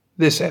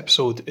This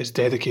episode is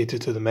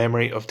dedicated to the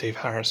memory of Dave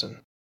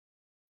Harrison.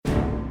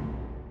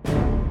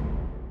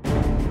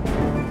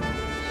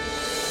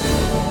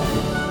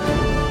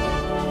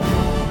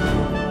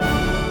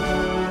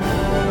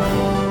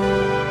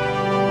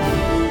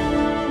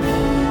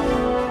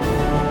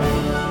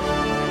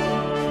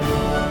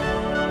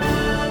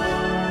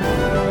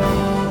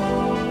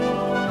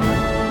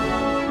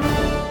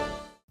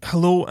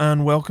 Hello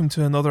and welcome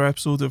to another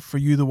episode of For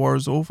You the War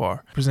is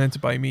Over,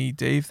 presented by me,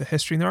 Dave, the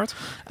history nerd.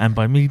 And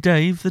by me,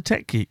 Dave, the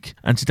tech geek.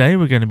 And today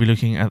we're going to be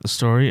looking at the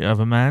story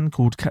of a man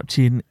called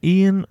Captain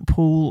Ian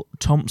Poole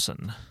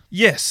Thompson.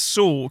 Yes,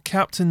 so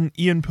Captain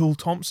Ian Poole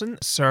Thompson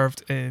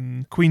served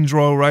in Queen's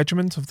Royal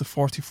Regiment of the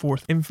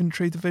 44th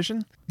Infantry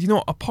Division. You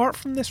know, apart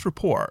from this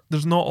report,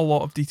 there's not a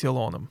lot of detail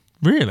on him.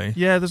 Really?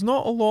 Yeah, there's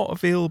not a lot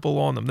available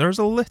on him. There's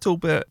a little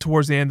bit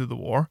towards the end of the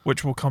war,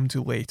 which we'll come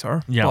to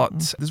later. Yeah.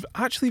 But there's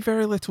actually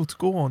very little to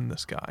go on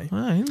this guy.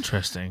 Ah,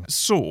 interesting.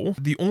 So,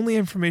 the only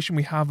information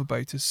we have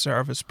about his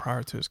service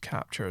prior to his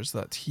capture is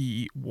that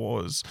he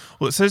was...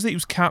 Well, it says that he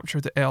was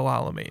captured at El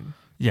Alamein,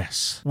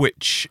 Yes.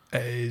 which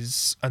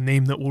is a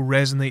name that will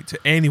resonate to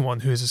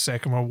anyone who is a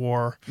Second World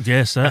War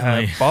Yeah,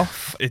 certainly.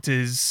 buff. It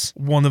is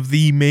one of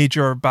the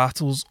major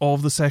battles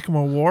of the Second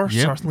World War,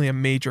 Yep. certainly a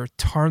major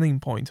turning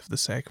point of the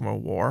Second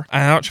World War.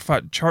 And in actual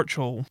fact,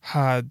 Churchill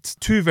had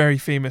two very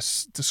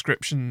famous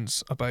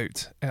descriptions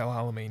about El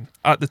Alamein.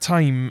 At the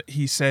time,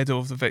 he said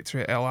of the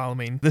victory at El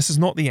Alamein, "This is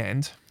not the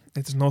end.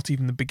 It is not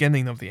even the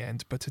beginning of the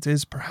end, but it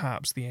is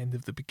perhaps the end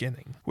of the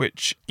beginning."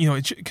 Which, you know,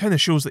 it kind of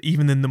shows that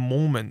even in the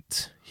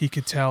moment, he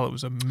could tell it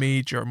was a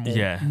major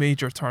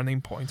major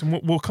turning point.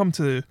 And we'll come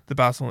to the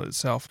battle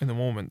itself in a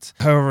moment.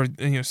 However,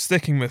 you know,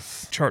 sticking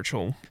with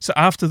Churchill, so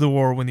after the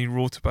war, when he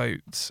wrote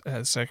about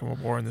the Second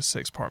World War in the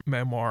 6-part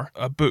memoir,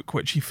 a book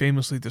which he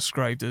famously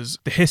described as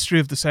the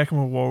history of the Second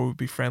World War would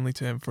be friendly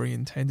to him, for he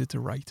intended to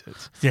write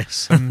it.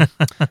 Yes.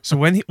 So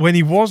when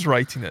he was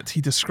writing it,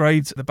 he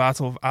described the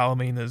Battle of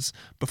Alamein as,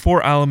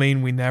 before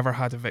Alamein we never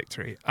had a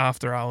victory,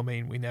 after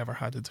Alamein we never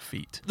had a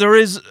defeat. There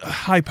is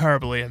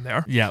hyperbole in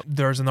there. Yeah.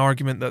 There's an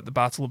argument that the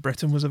Battle of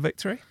Britain was a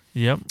victory.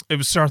 Yep. It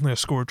was certainly a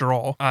score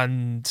draw,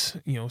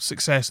 and, you know,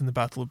 success in the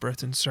Battle of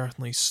Britain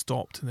certainly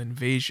stopped an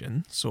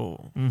invasion,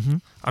 so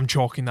I'm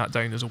chalking that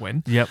down as a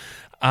win. Yep.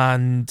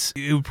 And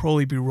it would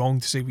probably be wrong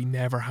to say we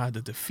never had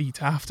a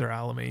defeat after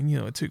Alamein. You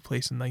know, it took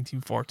place in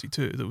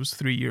 1942. There was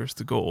 3 years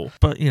to go.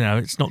 But, you know,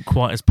 it's not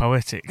quite as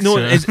poetic. No,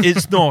 so.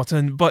 it's not.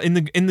 But in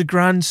the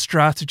grand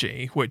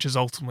strategy, which is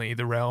ultimately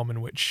the realm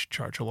in which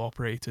Churchill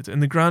operated,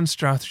 in the grand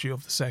strategy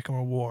of the Second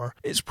World War,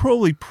 it's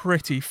probably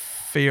pretty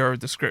fair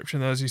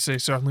description. As you say,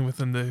 certainly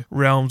within the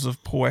realms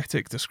of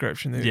poetic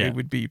description, it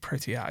would be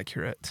pretty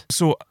accurate.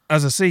 So,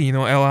 as I say, you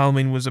know, El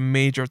Alamein was a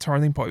major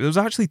turning point. There was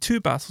actually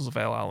two battles of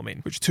El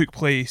Alamein, which took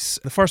place.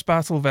 The first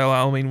battle of El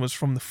Alamein was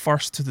from the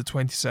 1st to the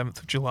 27th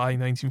of July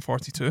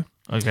 1942.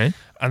 Okay.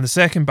 And the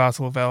second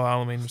battle of El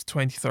Alamein was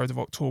 23rd of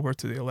October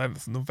to the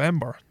 11th of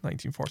November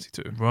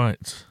 1942.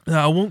 Right.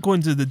 Now, I won't go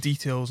into the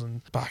details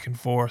and back and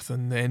forth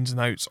and the ins and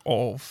outs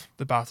of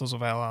the battles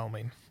of El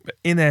Alamein. But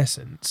in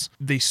essence,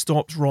 they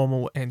stopped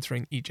Rommel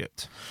entering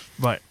Egypt.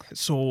 Right.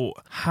 So,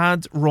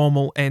 had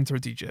Rommel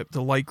entered Egypt,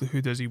 the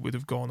likelihood is he would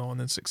have gone on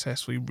and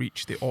successfully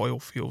reached the oil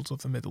fields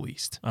of the Middle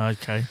East.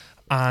 Okay.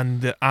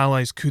 And the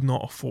Allies could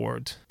not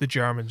afford the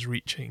Germans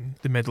reaching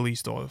the Middle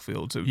East oil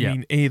fields. It would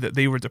mean, A, that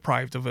they were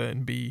deprived of it,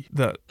 and B,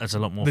 that That's a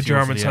lot more the fuel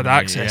for Germans the had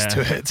enemy, access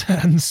to it.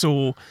 And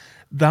so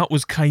that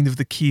was kind of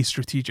the key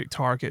strategic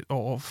target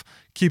of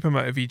keep him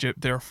out of Egypt,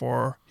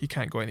 therefore he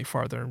can't go any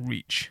further and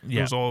reach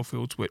those oil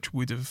fields, which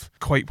would have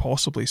quite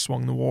possibly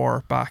swung the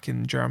war back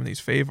in Germany's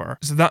favour.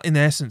 So that, in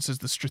essence, is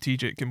the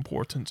strategic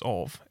importance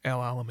of El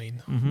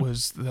Alamein,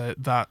 was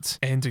that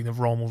ending of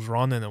Rommel's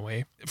run, in a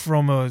way.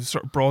 From a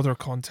sort of broader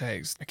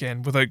context,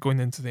 again, without going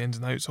into the ins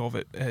and outs of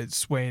it,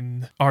 it's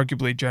when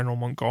arguably General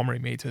Montgomery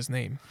made his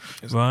name.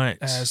 Right.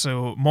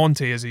 So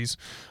Monty, as he's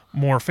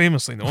more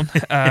famously known.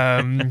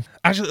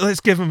 Actually, let's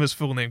give him his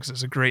full name because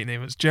it's a great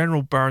name. It's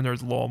General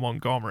Bernard Law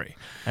Montgomery.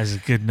 That's a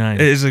good name.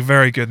 It is a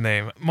very good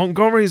name.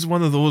 Montgomery is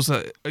one of those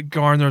that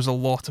garners a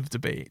lot of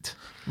debate.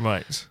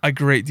 Right. A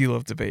great deal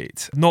of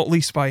debate, not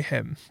least by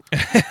him,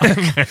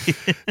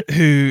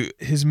 who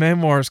his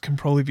memoirs can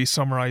probably be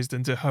summarised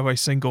into how I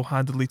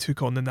single-handedly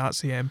took on the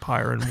Nazi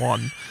Empire and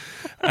won.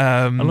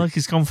 I like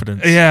his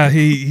confidence. Yeah,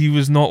 he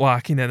was not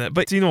lacking in it.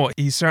 But you know what?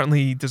 He's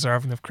certainly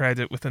deserving of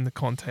credit within the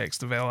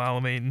context of El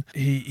Alamein.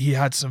 He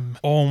had some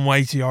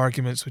almighty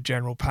arguments with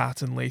General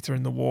Patton later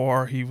in the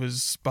war. He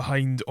was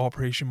behind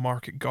Operation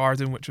Market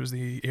Garden, which was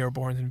the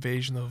airborne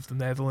invasion of the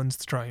Netherlands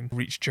to try and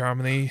reach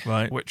Germany,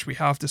 which we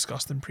have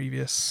discussed in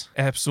previous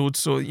episodes.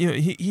 So, you know,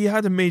 he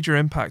had a major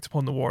impact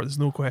upon the war. There's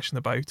no question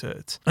about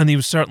it. And he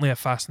was certainly a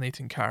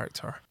fascinating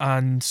character.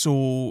 And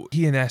so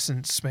he, in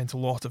essence, spent a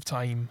lot of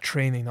time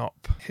training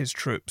up his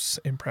troops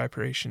in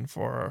preparation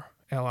for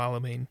El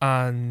Alamein,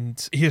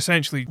 and he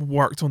essentially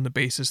worked on the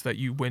basis that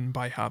you win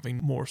by having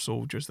more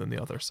soldiers than the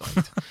other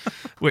side.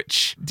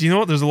 which, do you know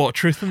what? There's a lot of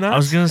truth in that. I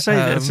was going to say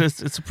that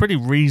it's a pretty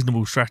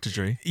reasonable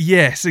strategy.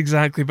 Yes,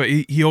 exactly. But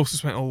he also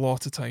spent a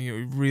lot of time, he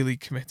really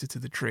committed to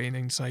the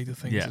training side of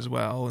things Yeah. as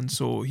well. And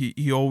so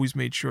he always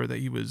made sure that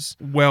he was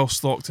well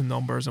stocked in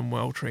numbers and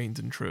well trained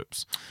in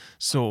troops.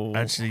 So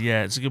Actually,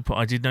 yeah, it's a good point.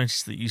 I did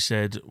notice that you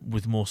said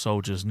with more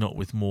soldiers, not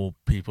with more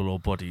people or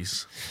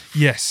bodies.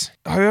 yes.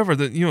 However,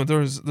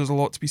 there's a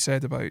lot to be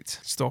said about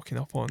stocking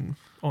up on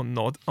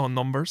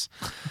numbers.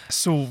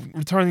 So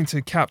returning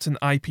to Captain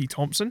I.P.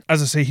 Thompson,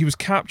 as I say, he was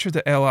captured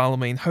at El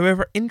Alamein.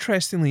 However,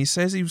 interestingly, he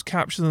says he was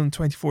captured on the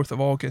 24th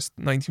of August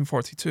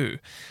 1942.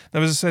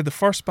 Now, as I said, the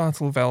first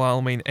Battle of El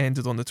Alamein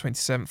ended on the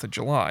 27th of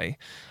July,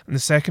 and the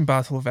second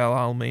Battle of El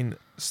Alamein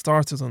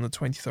started on the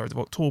 23rd of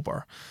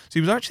October. So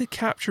he was actually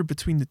captured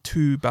between the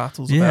two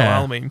battles of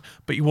El Alamein,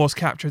 but he was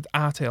captured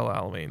at El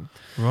Alamein.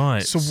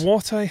 Right. So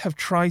what I have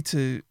tried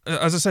to,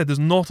 as I said, there's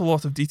not a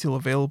lot of detail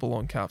available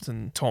on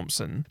Captain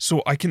Thompson,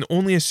 so I can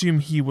only assume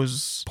he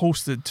was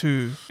posted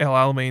to El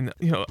Alamein.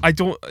 I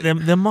don't.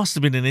 There must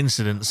have been an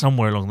incident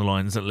somewhere along the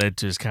lines that led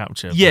to his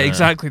capture. Yeah,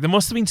 exactly. There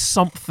must have been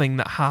something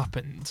that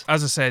happened.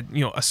 As I said,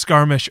 a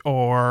skirmish,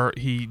 or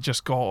he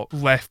just got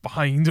left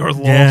behind or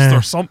lost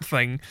or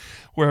something,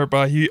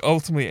 whereby he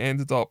ultimately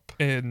ended up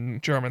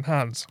in German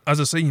hands. As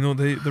I say,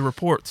 the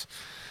report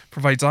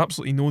provides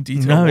absolutely no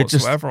detail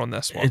whatsoever on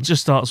this one. It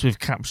just starts with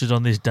captured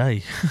on this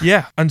day.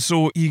 Yeah, and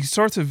so he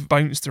sort of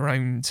bounced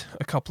around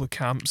a couple of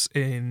camps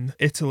in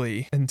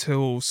Italy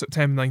until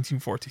September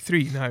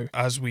 1943. Now,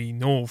 as we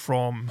know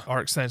from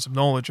our extensive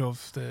knowledge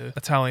of the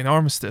Italian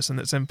armistice and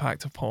its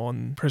impact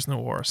upon prisoner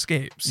of war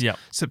escapes,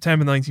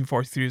 September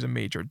 1943 is a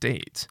major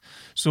date.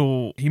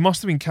 So he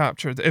must have been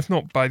captured, if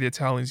not by the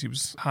Italians, he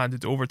was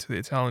handed over to the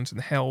Italians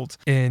and held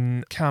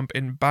in camp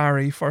in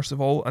Bari, first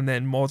of all, and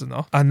then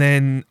Modena. And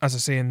then, as I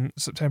say, in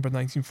September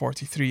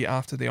 1943,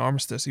 after the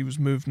armistice, he was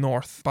moved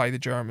north by the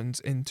Germans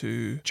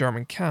into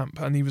German camp,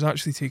 and he was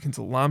actually taken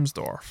to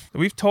Lambsdorff. Now,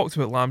 we've talked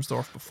about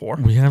Lambsdorff before.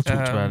 We have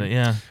talked about it,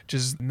 yeah. Which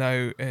is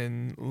now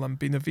in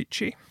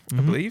Lambinowice,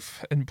 I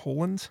believe, in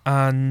Poland.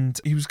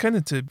 And he was kind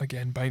of to,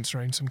 again, bounce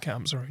around some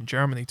camps around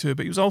Germany too,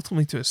 but he was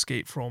ultimately to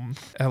escape from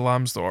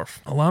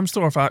Lambsdorff.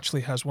 Lambsdorff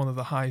actually has one of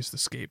the highest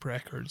escape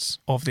records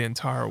of the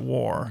entire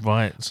war.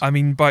 Right. I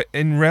mean,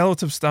 in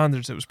relative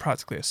standards, it was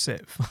practically a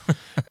sieve.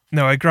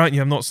 Now, I grant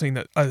you, I'm not saying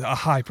that a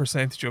high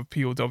percentage of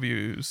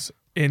POWs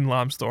in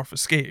Lambsdorff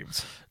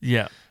escaped.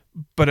 Yeah.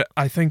 But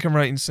I think I'm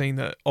right in saying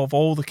that of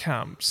all the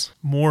camps,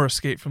 more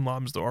escaped from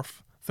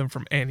Lambsdorff than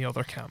from any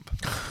other camp.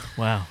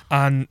 Wow.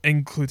 And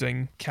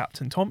including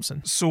Captain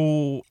Thompson.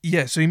 So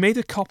he made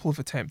a couple of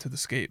attempted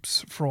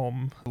escapes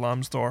from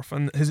Lambsdorff,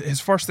 and his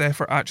first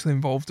effort actually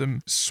involved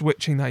him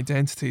switching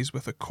identities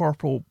with a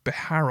Corporal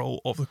Beharrell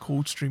of the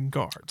Coldstream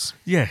Guards.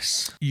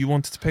 Yes. You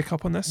wanted to pick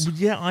up on this?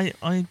 Yeah,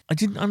 I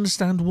didn't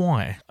understand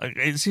why.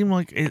 It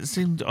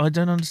seemed I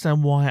don't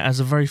understand why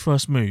as a very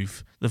first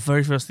move, the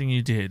very first thing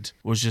you did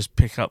was just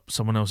pick up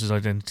someone else's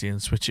identity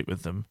and switch it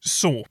with them.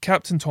 So,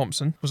 Captain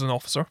Thompson was an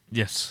officer.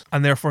 Yes.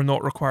 And therefore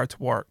not required to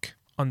work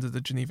under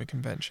the Geneva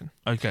Convention.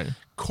 Okay.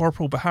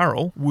 Corporal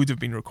Beharrell would have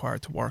been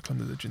required to work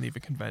under the Geneva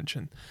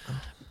Convention.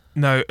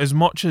 Now, as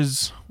much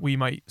as we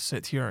might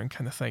sit here and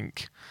kind of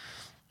think,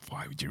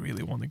 why would you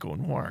really want to go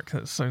and work?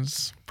 That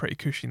sounds a pretty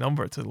cushy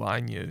number to lie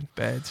in your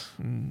bed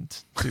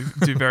and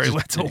do very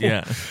little.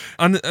 Yeah.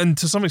 And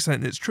to some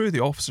extent, it's true,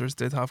 the officers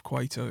did have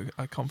quite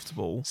a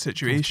comfortable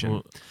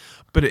situation.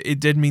 But it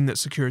did mean that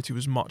security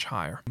was much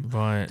higher.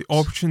 Right. The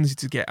opportunity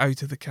to get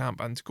out of the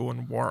camp and to go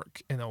and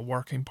work in a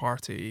working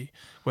party,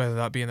 whether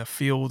that be in a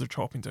field or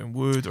chopping down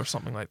wood or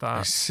something like that.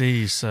 I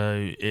see.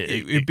 So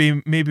it'd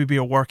be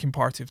a working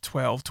party of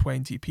 12,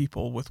 20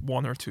 people with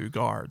one or two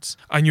guards,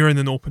 and you're in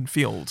an open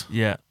field.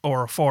 Yeah.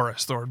 Or a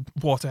forest or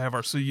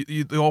whatever. So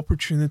the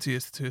opportunity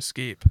is to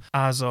escape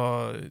as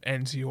a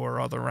NCO or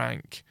other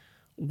rank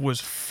was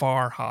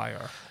far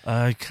higher.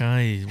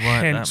 Okay.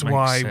 Right. Hence that makes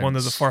why sense. one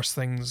of the first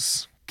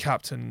things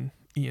Captain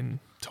Ian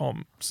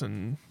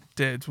Thompson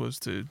did was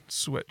to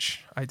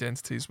switch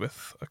identities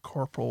with a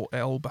Corporal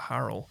L.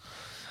 Beharrell.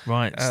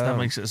 Right, so that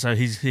makes it so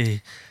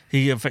he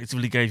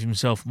effectively gave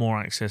himself more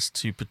access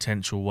to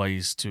potential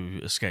ways to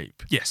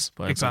escape. Yes,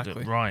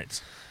 exactly.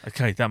 Right.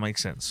 Okay, that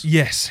makes sense.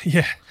 Yes,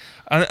 yeah.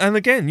 And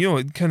again,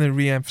 it kind of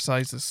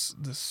re-emphasised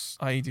this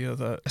idea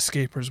that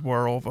escapers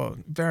were of a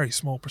very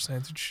small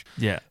percentage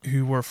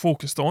who were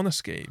focused on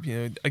escape.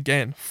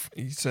 Again,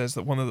 he says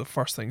that one of the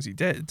first things he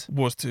did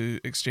was to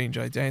exchange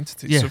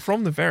identities. Yeah. So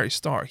from the very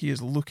start, he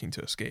is looking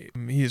to escape.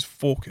 He is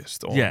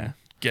focused on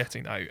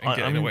getting out and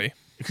getting away.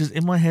 Because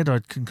in my head,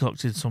 I'd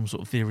concocted some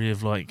sort of theory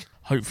of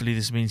hopefully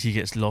this means he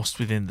gets lost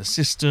within the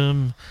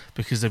system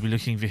because they'll be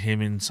looking for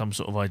him in some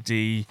sort of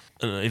ID.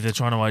 If they're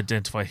trying to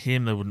identify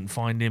him, they wouldn't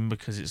find him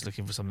because it's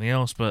looking for something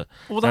else. But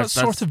that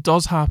sort of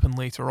does happen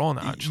later on,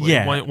 actually.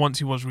 Yeah. Once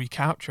he was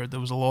recaptured,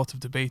 there was a lot of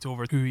debate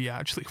over who he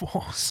actually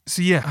was.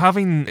 So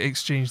having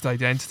exchanged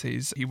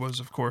identities, he was,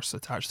 of course,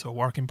 attached to a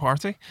working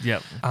party.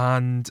 Yep.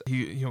 And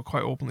he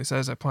quite openly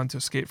says, I plan to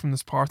escape from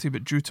this party,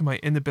 but due to my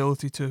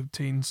inability to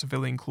obtain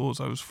civilian clothes,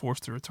 I was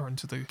forced to return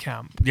to the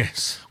camp.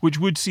 Yes. Which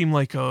would seem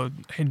like a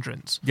a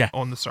hindrance Yeah.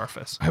 on the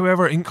surface.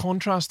 However, in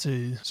contrast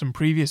to some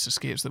previous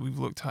escapes that we've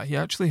looked at, he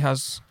actually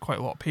has quite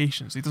a lot of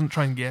patience. He doesn't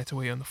try and get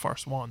away on the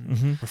first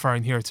one,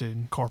 referring here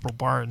to Corporal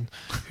Byrne,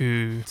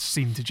 who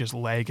seemed to just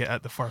leg it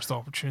at the first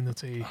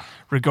opportunity,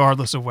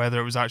 regardless of whether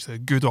it was actually a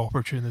good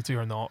opportunity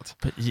or not.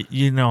 But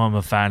you know I'm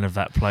a fan of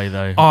that play,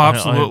 though. Oh,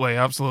 absolutely,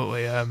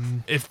 absolutely.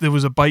 If there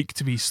was a bike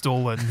to be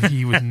stolen,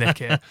 he would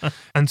nick it.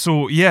 And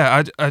so,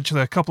 yeah,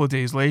 actually, a couple of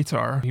days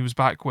later, he was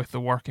back with the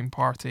Working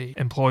Party,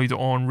 employed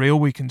on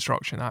railway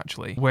construction,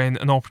 actually, when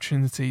an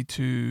opportunity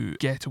to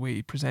get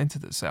away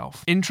presented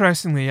itself.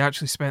 Interestingly, he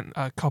actually spent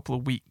a couple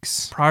of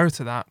weeks prior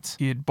to that.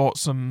 He had bought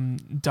some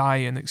dye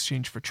in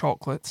exchange for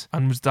chocolate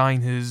and was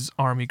dyeing his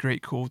army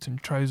greatcoat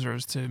and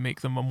trousers to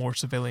make them a more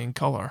civilian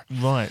colour.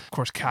 Right. Of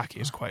course, khaki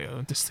is quite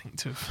a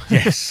distinctive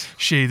Yes.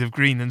 shade of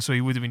green, and so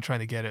he would have been trying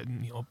to get it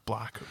in,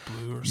 black or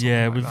blue or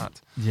something like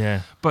that.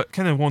 Yeah. But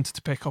kind of wanted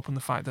to pick up on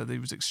the fact that he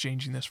was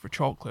exchanging this for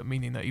chocolate,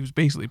 meaning that he was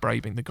basically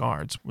bribing the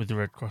guards. With the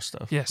Red Cross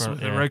stuff. Yes, with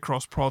the Red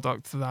Cross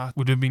product that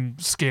would have been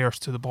scarce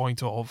to the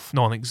point of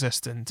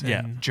non-existent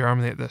in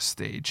Germany at this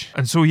stage.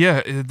 And so,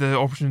 the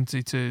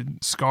opportunity to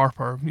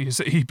Scarper,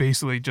 he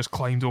basically just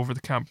climbed over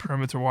the camp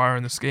perimeter wire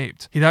and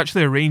escaped. He'd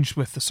actually arranged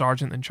with the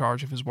sergeant in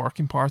charge of his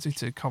Working Party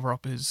to cover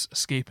up his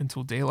escape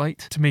until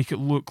daylight, to make it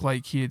look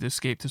like he had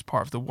escaped as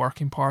part of the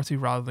Working Party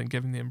rather than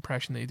giving the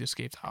impression that he'd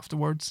escaped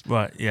afterwards.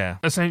 Right, yeah.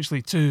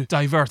 Essentially to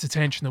divert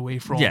attention away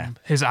from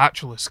his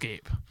actual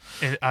escape,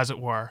 as it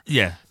were.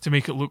 Yeah. To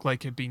make it look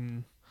like he'd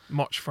been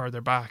much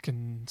further back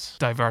and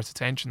divert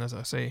attention, as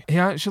I say. He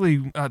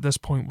actually, at this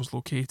point, was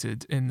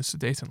located in the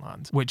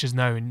Sudetenland, which is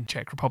now in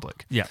Czech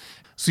Republic. Yeah.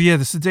 So the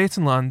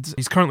Sudetenland,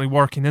 he's currently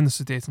working in the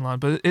Sudetenland,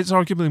 but it's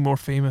arguably more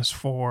famous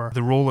for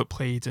the role it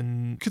played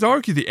in, could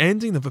argue, the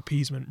ending of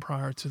appeasement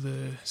prior to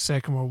the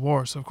Second World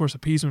War. So, of course,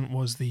 appeasement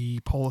was the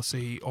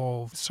policy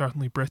of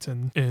certainly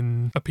Britain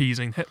in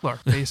appeasing Hitler,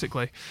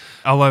 basically,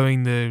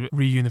 allowing the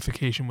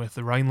reunification with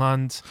the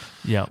Rhineland,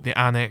 the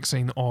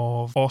annexing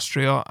of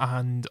Austria,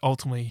 and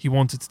ultimately he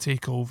wanted to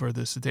take over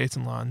the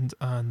Sudetenland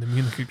and the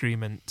Munich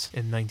Agreement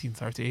in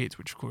 1938,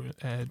 which, of course,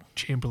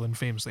 Chamberlain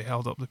famously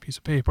held up the piece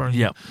of paper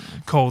and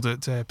called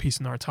it Peace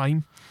in Our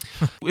Time.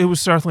 It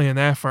was certainly an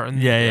effort.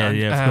 And,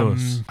 of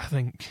course. I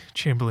think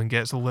Chamberlain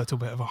gets a little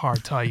bit of a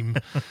hard time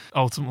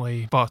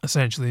ultimately, but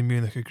essentially the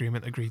Munich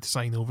Agreement agreed to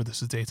sign over the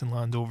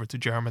Sudetenland over to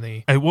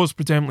Germany. It was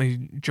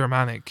predominantly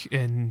Germanic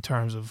in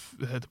terms of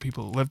the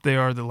people that lived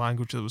there, the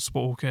language that was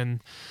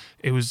spoken.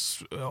 It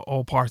was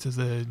all part of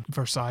the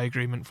Versailles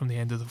Agreement from the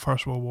end of the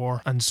First World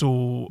War. And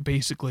so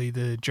basically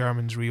the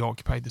Germans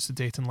reoccupied the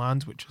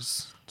Sudetenland, which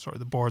is sort of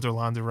the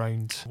borderland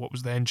around what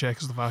was then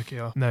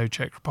Czechoslovakia, now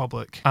Czech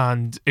Republic.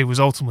 And it was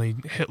ultimately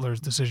Hitler's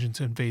decision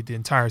to invade the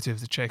entirety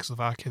of the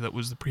Czechoslovakia that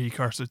was the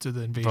precursor to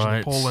the invasion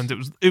of Poland.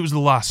 It was the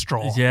last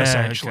straw,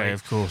 essentially. Okay,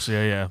 of course,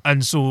 yeah.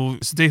 And so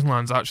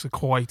Sudetenland's actually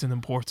quite an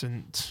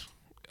important...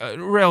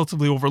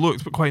 relatively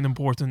overlooked, but quite an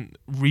important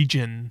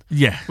region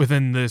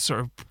within the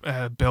sort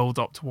of build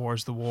up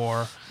towards the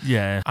war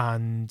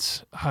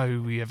and how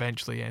we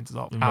eventually ended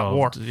up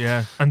involved, at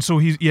war. And so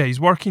he's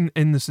working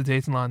in the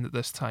Sudetenland at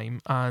this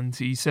time, and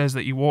he says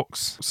that he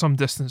walks some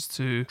distance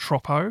to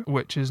Troppau,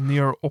 which is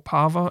near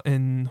Opava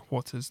in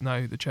what is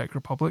now the Czech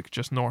Republic,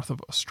 just north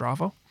of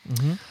Ostrava.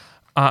 Mm-hmm.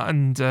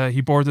 And he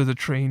boarded a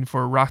train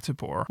for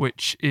Ratibor,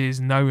 which is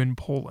now in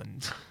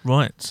Poland.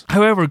 Right.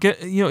 However,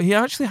 he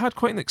actually had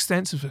quite an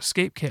extensive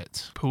escape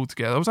kit pulled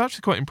together. I was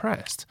actually quite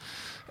impressed.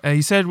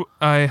 He said,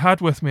 I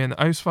had with me an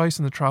Ausweis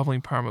and a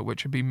travelling permit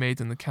which had been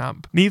made in the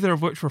camp, neither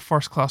of which were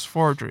first-class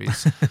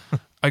forgeries,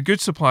 a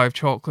good supply of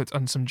chocolate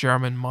and some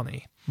German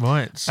money.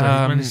 Right, so he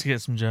managed to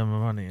get some German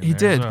money in He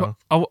there did, as well.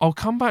 but I'll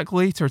come back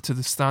later to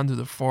the standard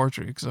of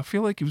forgery because I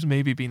feel like he was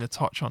maybe being a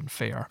touch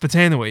unfair. But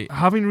anyway,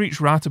 having reached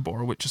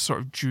Ratibor, which is sort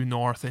of due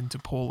north into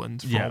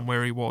Poland from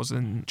where he was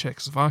in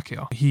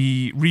Czechoslovakia,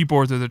 he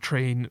reboarded a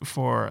train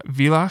for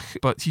Villach,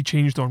 but he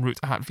changed en route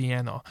at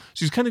Vienna.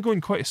 So he's kind of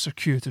going quite a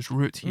circuitous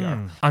route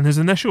here. And his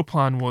initial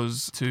plan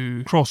was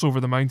to cross over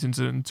the mountains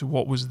into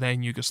what was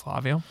then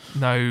Yugoslavia,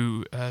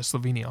 now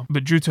Slovenia.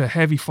 But due to a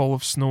heavy fall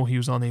of snow, he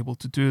was unable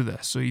to do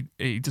this. So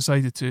he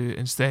decided to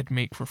instead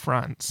make for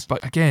France.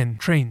 But again,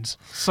 trains,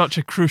 such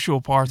a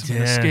crucial part of an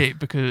escape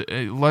because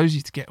it allows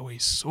you to get away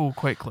so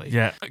quickly.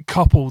 Yeah.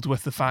 Coupled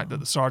with the fact that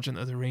the sergeant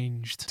had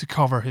arranged to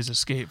cover his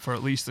escape for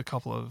at least a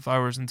couple of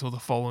hours until the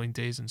following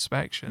day's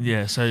inspection.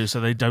 Yeah, so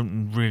they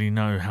don't really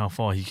know how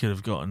far he could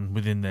have gotten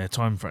within their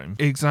time frame.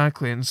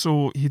 Exactly, and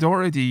so he'd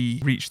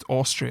already reached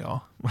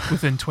Austria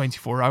within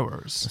 24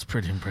 hours. That's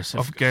pretty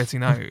impressive. Of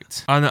getting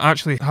out. And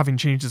actually, having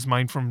changed his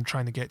mind from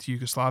trying to get to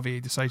Yugoslavia, he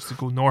decides to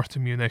go north to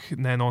Munich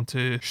and then on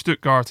to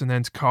Stuttgart and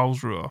then to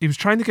Karlsruhe. He was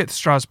trying to get to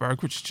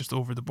Strasbourg, which is just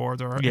over the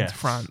border into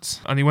France.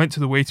 And he went to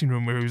the waiting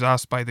room where he was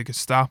asked by the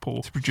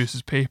Gestapo to produce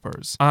his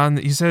papers. And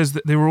he says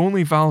that they were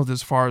only valid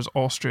as far as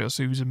Austria,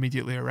 so he was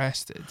immediately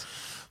arrested.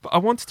 But I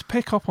wanted to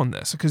pick up on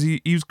this because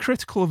he was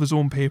critical of his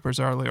own papers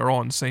earlier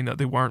on, saying that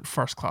they weren't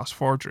first-class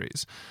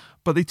forgeries.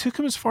 but they took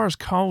him as far as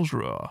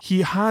Karlsruhe.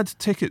 He had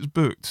tickets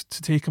booked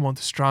to take him on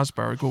to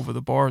Strasbourg over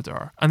the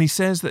border, and he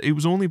says that it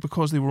was only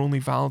because they were only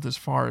valid as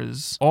far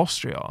as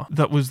Austria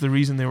that was the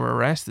reason they were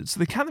arrested. So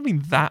they can't have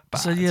been that bad.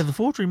 So yeah, the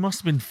forgery must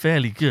have been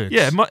fairly good.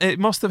 Yeah, it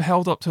must have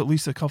held up to at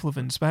least a couple of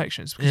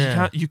inspections, because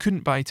Yeah. you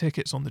couldn't buy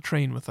tickets on the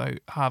train without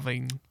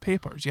having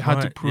papers. You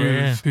had to Right, prove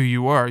yeah. who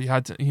you were. You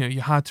had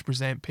to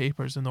present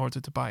papers in order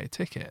to buy a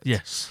ticket.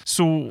 Yes.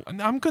 So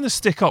I'm going to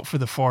stick up for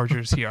the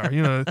forgers here.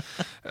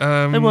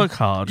 They work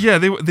hard. Yeah,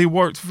 they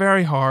worked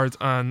very hard,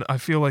 and I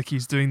feel like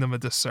he's doing them a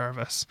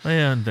disservice.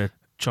 They earned their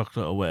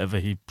chocolate or whatever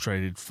he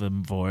traded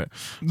them for it.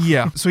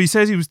 Yeah. So he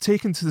says he was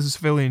taken to the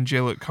civilian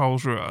jail at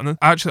Karlsruhe, and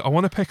actually I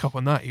want to pick up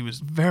on that. He was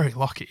very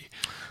lucky.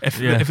 If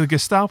the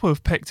Gestapo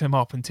have picked him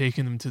up and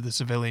taken him to the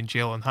civilian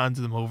jail and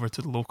handed him over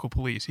to the local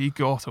police, he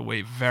got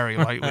away very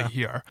lightly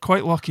here.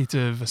 Quite lucky to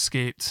have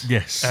escaped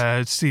Yes.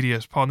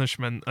 serious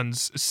punishment and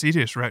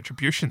serious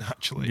retribution,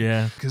 actually.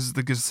 Yeah. Because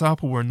the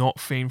Gestapo were not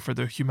famed for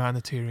their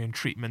humanitarian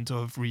treatment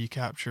of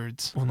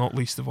recaptured, well, not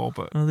least of all,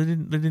 but Oh, they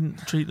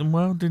didn't treat them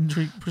well. Didn't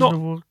treat prisoner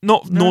of war.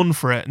 not No? known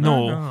for it.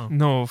 No.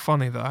 No,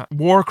 funny that.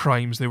 War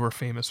crimes they were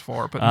famous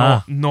for,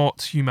 but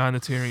not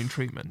humanitarian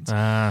treatment.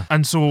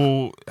 And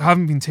so,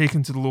 having been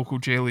taken to the local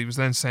jail, he was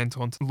then sent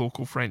on to the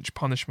local French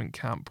punishment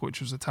camp, which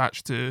was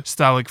attached to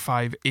Stalag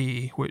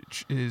 5A,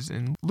 which is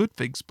in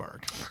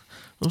Ludwigsburg.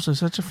 Also,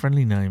 such a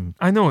friendly name.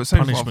 I know, it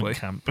sounds Punishment lovely.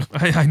 camp.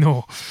 I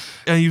know.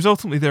 He was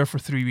ultimately there for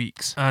 3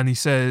 weeks, and he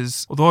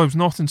says, although I was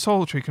not in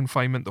solitary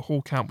confinement, the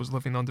whole camp was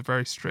living under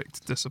very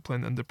strict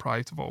discipline and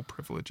deprived of all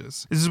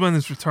privileges. This is when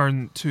his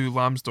return to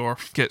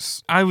Lambsdorff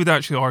gets, I would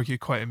actually argue,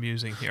 quite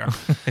amusing here.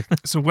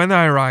 So when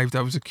I arrived,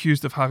 I was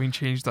accused of having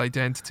changed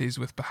identities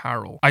with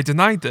Beharel. I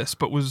denied this,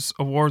 but was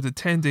awarded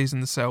 10 days in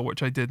the cell,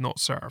 which I did not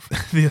serve.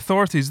 The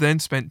authorities then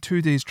spent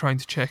 2 days trying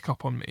to check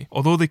up on me.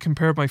 Although they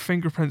compared my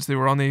fingerprints, they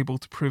were unable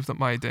to prove that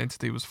my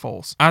identity was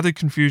false. Added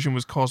confusion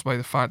was caused by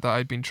the fact that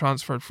I'd been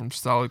transferred from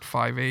Stalag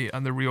 5A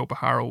and the real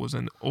Beharel was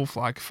in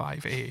Oflag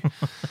 5A.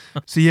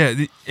 So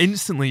yeah,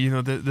 instantly,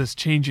 this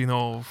changing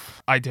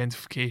of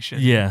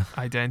identification,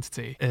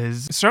 identity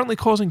is certainly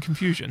causing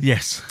confusion.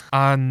 Yes.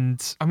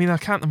 And I mean, I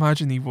can't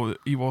imagine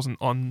he wasn't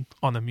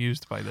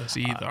unamused by this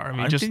either.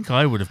 I think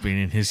I would have been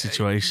in his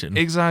situation.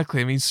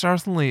 Exactly. I mean,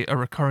 certainly a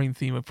recurring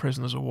theme of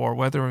prisoners of war,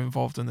 whether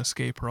involved in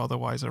escape or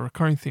otherwise, a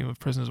recurring theme of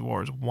prisoners of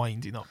war is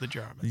winding up the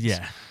Germans.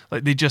 Yeah.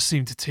 Like, they just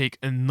seem to take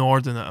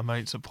inordinate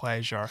amounts of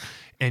pleasure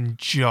in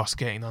just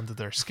getting under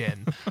their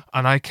skin.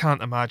 And I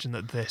can't imagine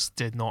that this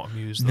did not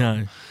amuse them.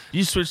 No.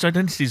 You switched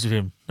identities with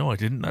him. No, I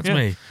didn't. That's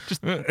me.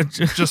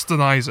 Just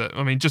denies it.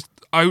 I mean, just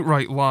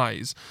outright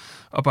lies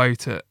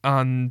about it.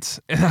 And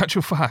in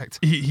actual fact,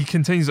 he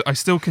continues, I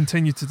still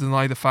continue to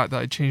deny the fact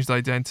that I changed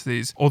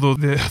identities, although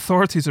the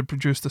authorities had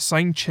produced a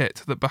signed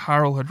chit that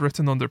Beharel had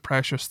written under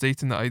pressure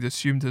stating that I'd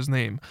assumed his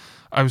name.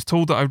 I was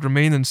told that I would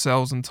remain in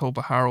cells until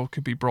Beharel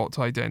could be brought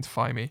to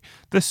identify me.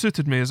 This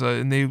suited me as it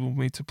enabled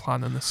me to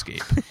plan an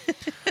escape.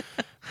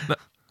 Now,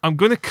 I'm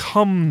going to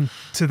come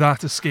to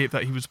that escape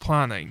that he was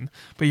planning,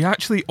 but he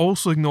actually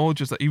also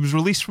acknowledges that he was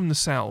released from the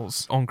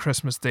cells on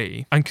Christmas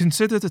Day and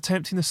considered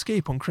attempting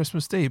escape on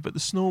Christmas Day, but the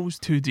snow was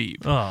too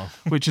deep. Oh.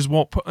 Which is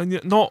what,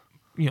 not,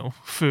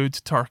 food,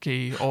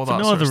 turkey, all that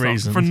no sort of other stuff.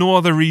 reason. For no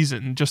other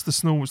reason, just the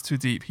snow was too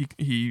deep.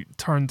 He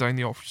turned down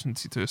the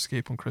opportunity to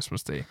escape on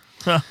Christmas Day.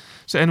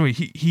 So anyway,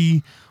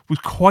 he was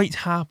quite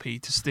happy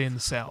to stay in the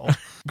cell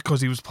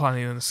because he was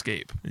planning an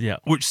escape. Yeah.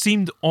 Which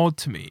seemed odd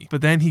to me.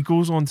 But then he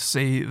goes on to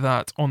say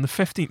that on the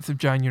 15th of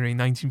January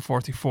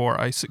 1944,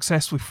 I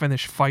successfully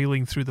finished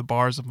filing through the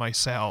bars of my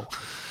cell.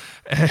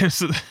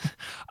 So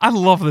I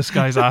love this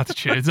guy's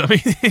attitude. I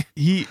mean,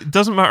 he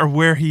doesn't matter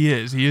where he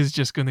is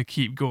just going to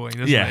keep going,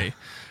 isn't he?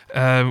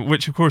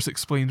 Which of course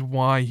explains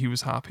why he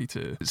was happy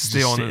to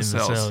stay on in the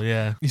cells.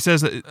 Yeah. He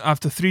says that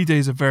after 3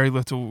 days of very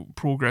little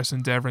progress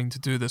endeavouring to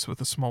do this with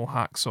a small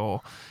hacksaw,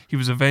 he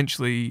was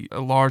eventually,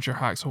 a larger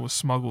hacksaw was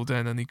smuggled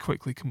in and he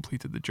quickly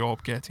completed the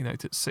job, getting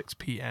out at 6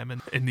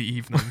 p.m. in the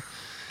evening.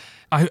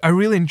 I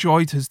really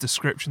enjoyed his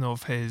description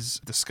of his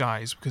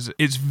disguise because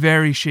it's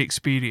very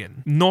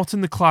Shakespearean. Not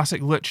in the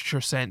classic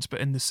literature sense, but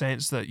in the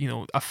sense that,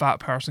 a fat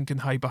person can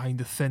hide behind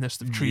the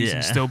thinnest of trees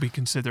and still be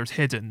considered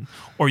hidden.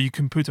 Or you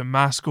can put a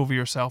mask over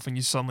yourself and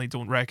you suddenly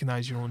don't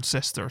recognise your own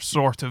sister,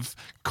 sort of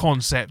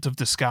concept of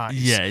disguise.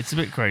 Yeah, it's a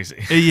bit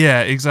crazy.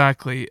 Yeah,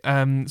 exactly.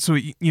 So,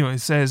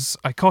 it says,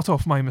 I cut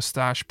off my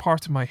moustache,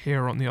 parted my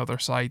hair on the other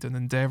side and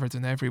endeavoured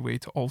in every way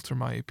to alter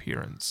my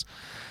appearance.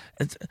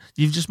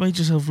 You've just made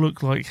yourself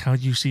look like how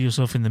you see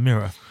yourself in the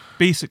mirror.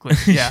 Basically,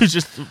 yeah. You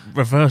just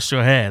reversed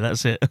your hair,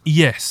 that's it.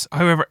 Yes.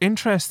 However,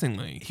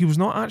 interestingly, he was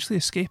not actually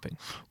escaping.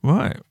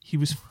 Right. He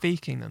was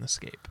faking an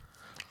escape.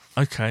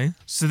 Okay.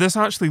 So this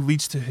actually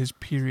leads to his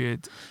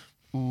period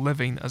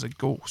living as a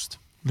ghost.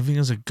 Living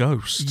as a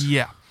ghost?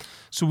 Yeah.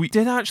 So we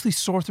did actually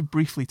sort of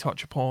briefly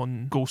touch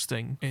upon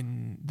ghosting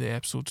in the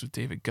episodes with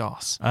David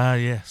Guss.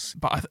 Yes.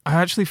 But I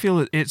actually feel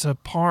that it's a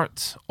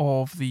part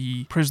of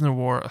the prisoner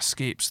war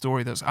escape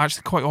story that's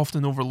actually quite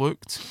often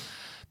overlooked.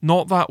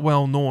 not that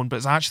well known, but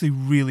it's actually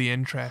really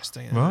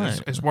interesting. And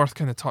Right. It's worth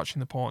kind of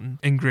touching upon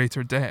in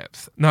greater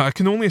depth. Now, I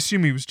can only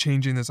assume he was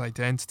changing his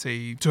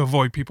identity to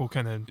avoid people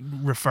kind of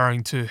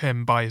referring to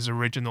him by his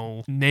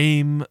original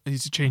name.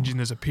 He's changing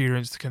his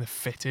appearance to kind of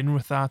fit in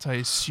with that, I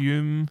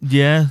assume.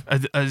 Yeah.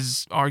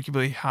 As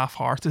arguably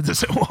half-hearted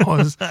as it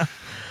was.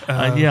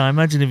 Yeah, I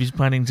imagine if he's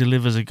planning to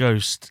live as a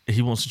ghost,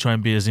 he wants to try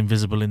and be as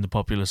invisible in the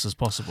populace as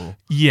possible.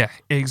 Yeah,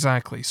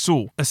 exactly.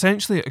 So,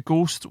 essentially, a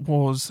ghost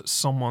was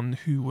someone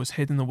who was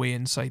hidden away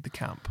inside the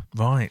camp.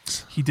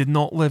 Right. He did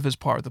not live as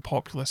part of the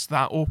populace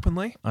that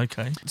openly.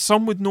 Okay.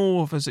 Some would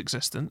know of his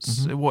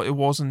existence. Mhm. It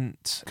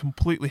wasn't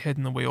completely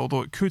hidden away,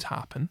 although it could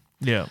happen.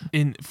 Yeah.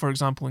 For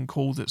example, in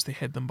Colditz, they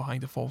hid them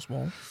behind a false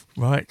wall.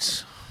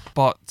 Right.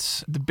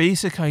 But the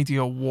basic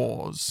idea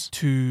was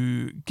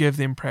to give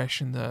the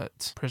impression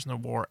that Prisoner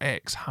of War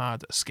X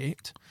had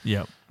escaped,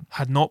 Yeah.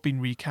 had not been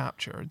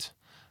recaptured,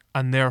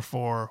 and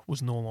therefore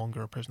was no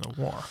longer a prisoner of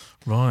war.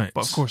 Right.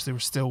 But of course, they were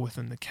still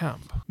within the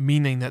camp,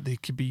 meaning that they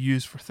could be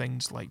used for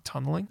things like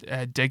tunneling,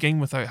 digging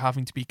without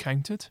having to be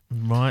counted.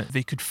 Right.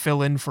 They could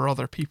fill in for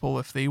other people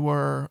if they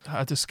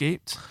had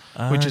escaped,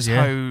 which is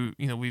yeah.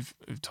 how we've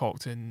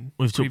talked in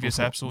We've talked previous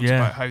before. episodes Yeah.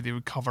 about how they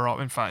would cover up.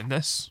 In fact, in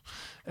this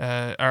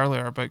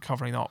earlier about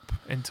covering up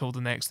until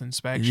the next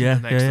inspection, Yeah,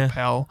 the next yeah.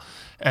 appel.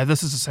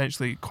 This is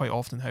essentially quite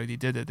often how they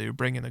did it. They would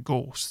bring in a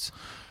ghost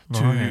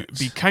to Right.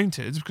 be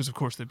counted, because of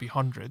course there'd be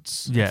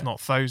hundreds, Yeah. if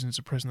not thousands,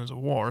 of prisoners of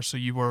war. So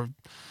you were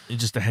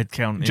Just a head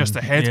count. just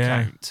a head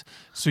yeah. count.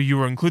 So you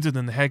were included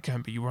in the head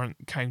count, but you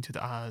weren't counted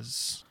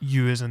as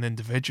you as an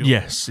individual.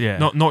 Yes. Yeah.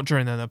 Not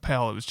during an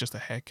appel. It was just a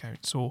head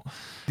count. So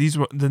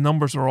the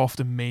numbers were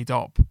often made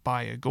up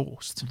by a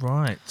ghost.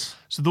 Right.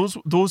 So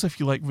those, if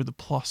you like, were the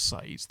plus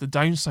sides. The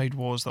downside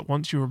was that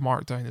once you were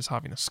marked down as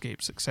having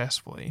escaped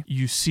successfully,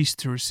 you ceased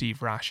to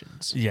receive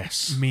rations,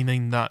 Yes.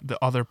 meaning that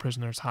the other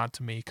prisoners had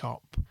to make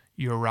up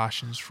your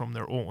rations from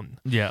their own.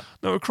 Yeah.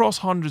 Now, across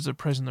hundreds of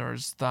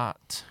prisoners,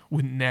 that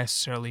wouldn't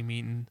necessarily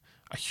mean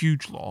a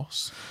huge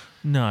loss.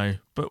 No,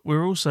 but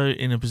we're also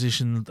in a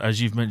position,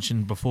 as you've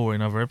mentioned before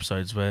in other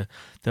episodes, where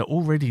they're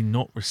already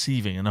not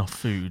receiving enough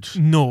food.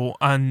 No,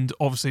 and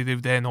obviously they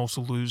would then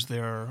also lose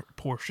their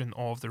portion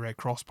of the Red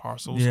Cross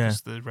parcels, Yeah.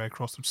 because the Red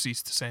Cross would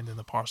cease to send in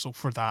a parcel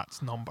for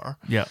that number.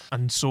 Yeah.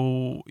 And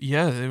so,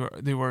 yeah,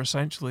 they were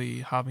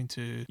essentially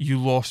you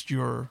lost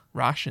your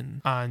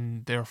ration,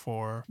 and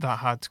therefore that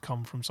had to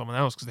come from someone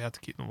else, because they had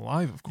to keep them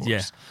alive, of course.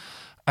 Yeah.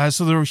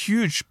 So there were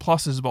huge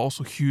pluses, but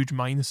also huge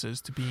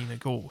minuses to being a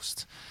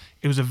ghost.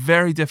 It was a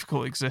very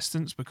difficult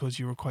existence because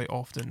you were quite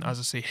often, as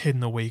I say,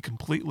 hidden away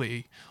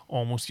completely,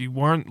 almost. You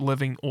weren't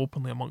living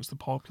openly amongst the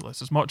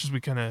populace. As much as we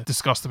kind of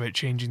discussed about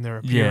changing their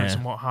appearance Yeah.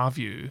 and what have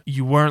you,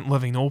 you weren't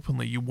living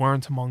openly. You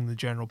weren't among the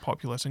general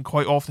populace. And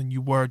quite often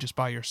you were just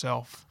by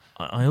yourself,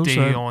 I also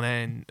day on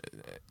end,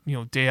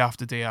 day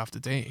after day after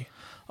day.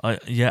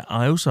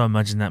 I also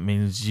imagine that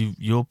means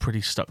you're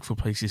pretty stuck for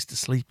places to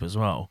sleep as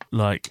well.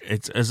 Like,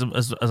 it's as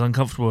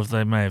uncomfortable as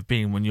they may have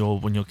been when you're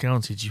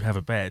counted, you have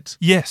a bed.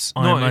 Yes.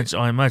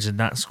 I imagine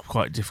that's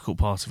quite a difficult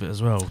part of it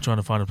as well. Trying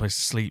to find a place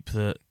to sleep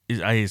that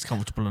is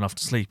comfortable enough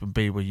to sleep, and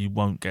B, where you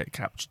won't get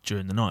captured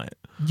during the night.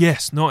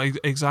 Yes, no,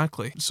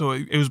 exactly. So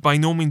it was by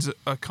no means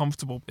a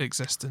comfortable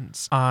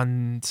existence,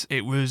 and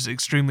it was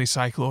extremely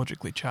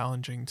psychologically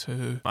challenging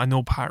too. I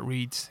know Pat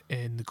Reed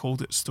in the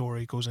Colditz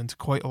story goes into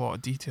quite a lot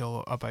of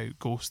detail about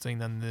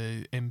ghosting and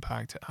the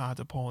impact it had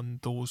upon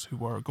those who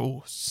were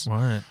ghosts.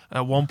 Right.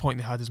 At one point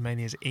they had as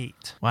many as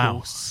 8 Wow.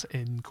 ghosts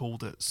in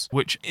Colditz,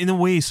 which in a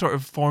way sort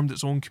of formed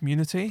its own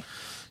community,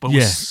 but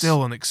Yes. was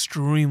still an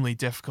extremely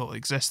difficult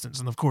existence.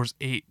 And of course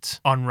 8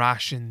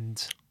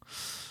 unrationed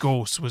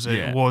ghosts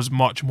was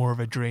much more of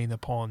a drain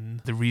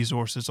upon the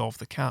resources of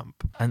the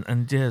camp.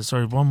 And yeah,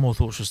 sorry, one more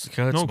thought just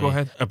occurred to No, me go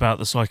ahead. about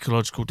the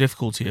psychological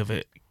difficulty of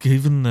it.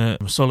 Given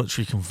that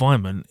solitary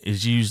confinement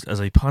is used as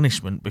a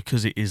punishment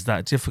because it is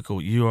that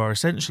difficult, you are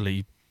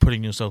essentially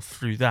putting yourself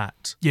through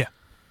that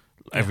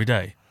every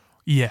day.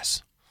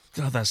 Yes.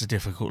 God, that's a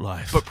difficult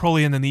life. But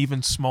probably in an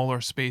even smaller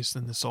space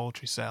than the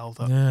solitary cell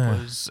that Yeah.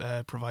 was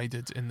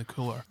provided in the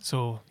cooler.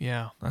 So,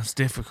 yeah. That's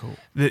difficult.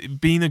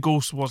 Being a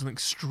ghost was an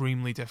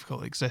extremely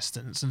difficult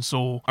existence, and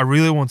so I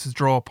really wanted to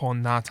draw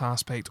upon that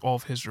aspect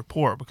of his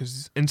report,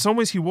 because in some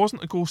ways he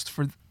wasn't a ghost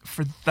for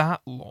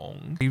that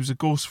long. He was a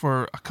ghost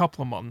for a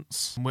couple of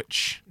months,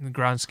 which in the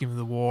grand scheme of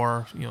the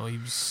war, he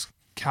was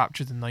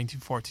captured in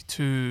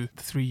 1942,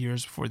 3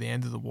 years before the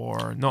end of the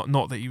war.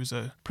 Not that he was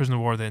a prisoner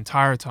of war the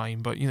entire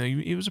time, but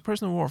he was a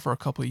prisoner of war for a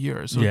couple of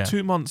years. So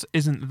 2 months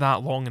isn't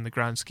that long in the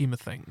grand scheme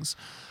of things,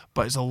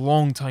 but it's a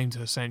long time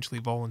to essentially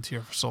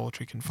volunteer for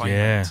solitary confinement.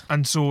 Yeah.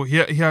 And so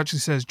he actually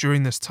says,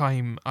 during this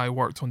time I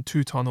worked on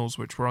 2 tunnels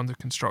which were under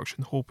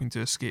construction, hoping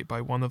to escape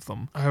by one of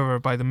them. However,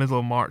 by the middle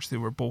of March they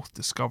were both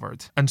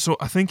discovered. And so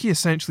I think he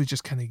essentially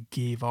just kind of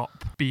gave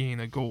up being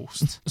a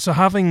ghost. So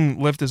having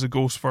lived as a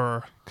ghost for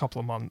a couple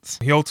of months,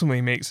 He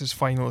ultimately makes his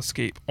final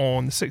escape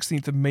on the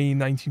 16th of May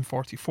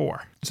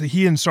 1944. So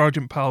he and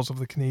Sergeant Pals of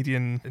the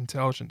Canadian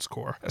Intelligence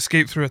Corps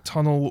escaped through a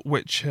tunnel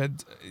which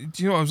had,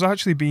 it was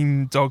actually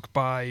being dug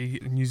by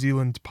a New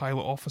Zealand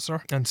pilot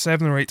officer and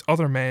 7 or 8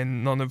 other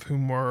men, none of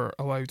whom were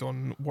allowed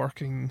on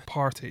working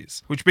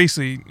parties. Which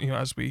basically,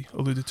 as we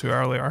alluded to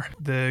earlier,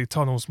 the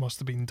tunnels must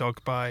have been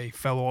dug by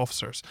fellow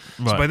officers.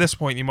 Right. So by this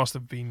point, he must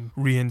have been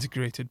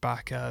reintegrated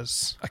back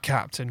as a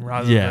captain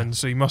rather than.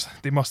 So they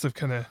must have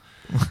kind of.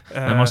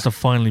 They must have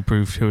finally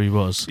proved who he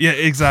was. Yeah,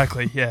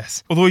 exactly,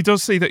 yes. Although he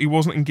does say that he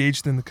wasn't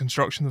engaged in the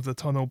construction of the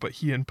tunnel, but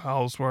he and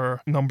Pals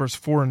were numbers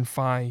 4 and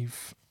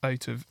 5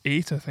 out of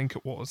 8, I think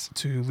it was,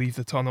 to leave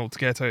the tunnel, to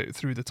get out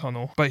through the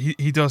tunnel. But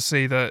he does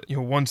say that,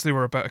 once they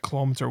were about a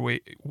kilometre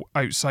away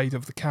outside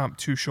of the camp,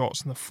 2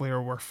 shots and a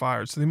flare were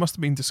fired. So they must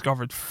have been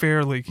discovered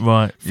fairly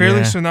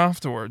soon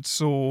afterwards.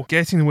 So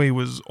getting away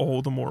was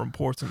all the more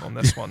important on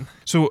this one.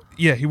 So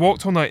yeah, he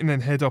walked all night and then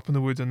head up in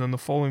the wood, and on the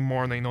following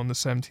morning, on the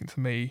 17th of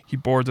May, he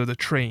boarded a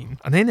train.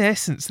 And in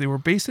essence, they were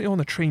basically on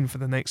a train for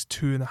the next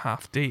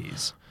 2.5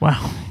 days.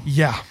 Wow.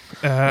 Yeah,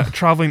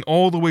 travelling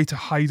all the way to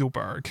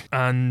Heidelberg,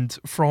 and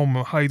from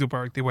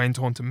Heidelberg they went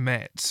on to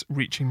Metz,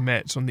 reaching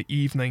Metz on the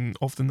evening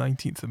of the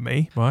 19th of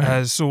May.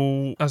 Right.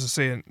 So, as I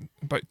say,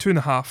 about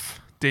 2.5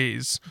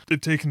 days,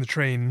 they'd taken the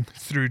train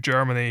through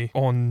Germany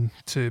on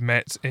to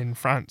Metz in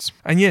France.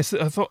 And yes,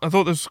 I thought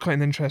this was quite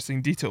an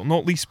interesting detail,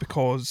 not least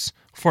because,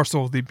 first of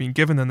all, they'd been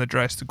given an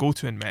address to go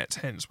to in Metz,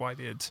 hence why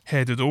they had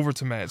headed over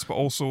to Metz, but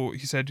also,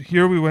 he said,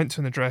 here we went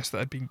to an address that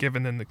had been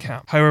given in the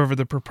camp. However,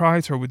 the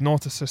proprietor would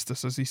not assist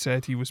us, as he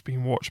said he was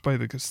being watched by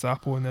the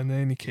Gestapo, and in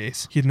any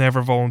case, he'd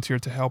never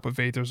volunteered to help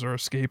evaders or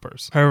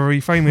escapers. However, he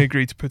finally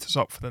agreed to put us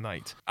up for the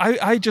night.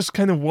 I just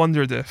kind of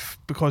wondered if,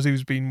 because he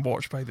was being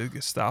watched by the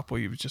Gestapo,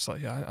 he was just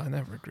like, yeah, I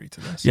never agreed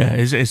to this. Yeah,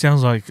 it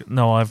sounds like,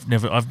 no, I've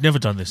never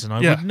done this, and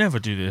I would never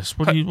do this.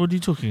 What are you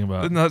talking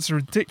about? And that's a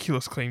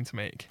ridiculous claim to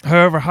make.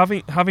 However,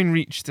 having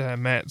reached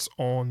Metz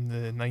on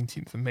the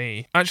 19th of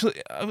May,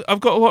 actually, I've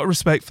got a lot of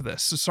respect for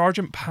this. So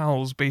Sergeant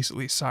Pals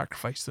basically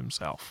sacrificed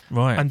himself,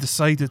 right, and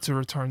decided to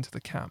return to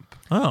the camp.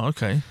 Oh,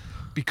 okay.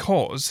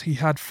 Because he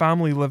had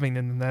family living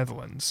in the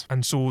Netherlands,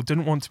 and so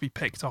didn't want to be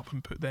picked up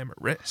and put them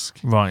at risk.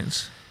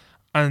 Right.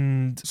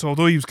 And so,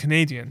 although he was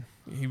Canadian,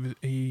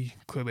 he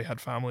clearly had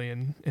family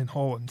in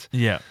Holland.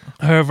 Yeah.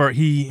 However,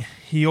 he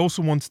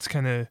also wanted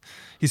to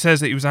he says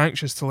that he was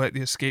anxious to let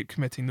the escape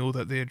committee know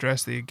that the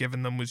address they had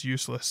given them was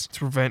useless, to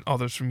prevent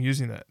others from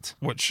using it,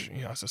 which,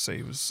 as I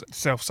say, was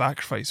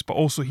self-sacrifice. But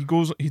also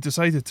he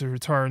decided to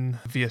return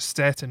via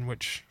Stettin,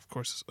 which of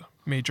course is a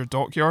major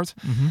dockyard,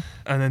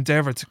 and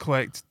endeavour to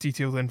collect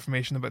detailed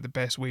information about the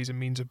best ways and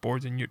means of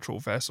boarding neutral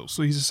vessels.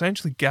 So he's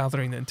essentially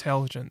gathering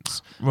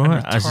intelligence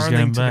and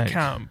returning to the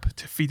camp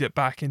to feed it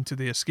back into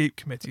the escape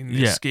committee and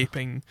the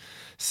escaping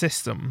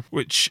system,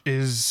 which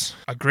is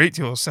a great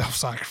deal of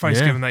self-sacrifice,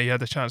 given that he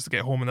had a chance to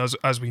get home. And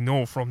as we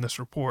know from this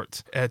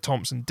report,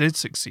 Thompson did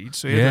succeed.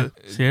 So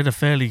he had a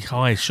fairly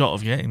high shot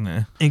of getting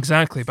there.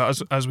 Exactly,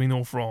 but as we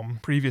know from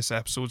previous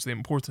episodes, the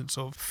importance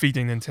of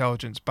feeding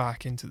intelligence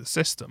back into the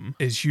system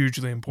is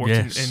hugely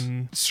important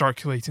in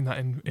circulating that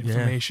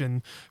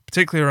information,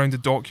 particularly around a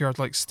dockyard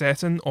like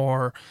Stettin,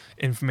 or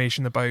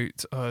information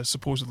about a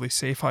supposedly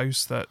safe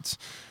house that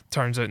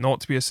turns out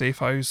not to be a safe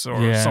house,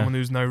 or someone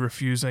who's now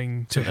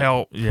refusing to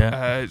help.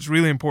 It's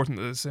really important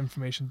that this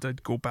information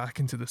did go back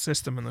into the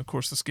system, and of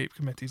course the escape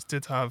committees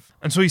did have.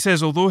 And so he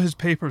says, although his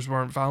papers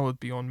weren't valid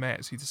beyond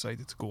Metz, he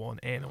decided to go on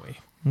anyway.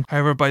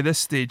 However, by this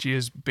stage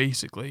he's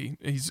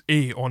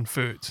on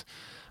foot,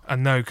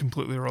 and now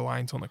completely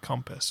reliant on a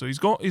compass. So he's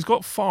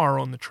got far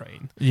on the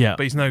train, but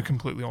he's now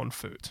completely on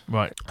foot.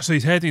 Right. So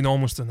he's heading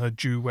almost in a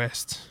due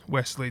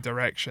westerly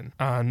direction,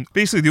 and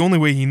basically the only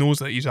way he knows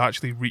that he's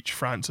actually reached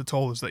France at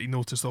all is that he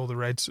noticed all the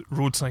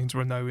road signs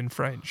were now in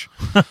French,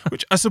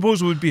 which I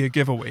suppose would be a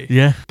giveaway.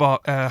 Yeah. But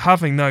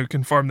having now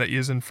confirmed that he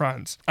is in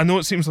France, I know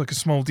it seems like a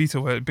small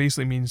detail, but it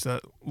basically means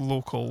that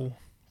local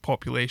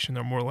population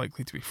are more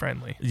likely to be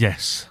friendly.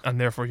 Yes.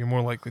 And therefore you're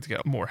more likely to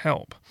get more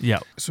help. Yeah.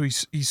 So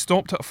he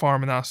stopped at a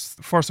farm and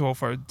asked, first of all,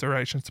 for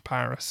directions to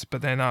Paris,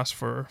 but then asked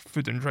for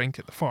food and drink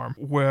at the farm,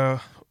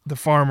 where the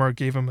farmer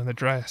gave him an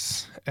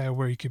address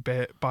where he could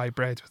buy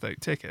bread without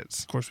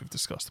tickets. Of course, we've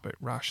discussed about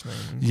rationing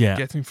and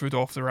getting food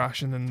off the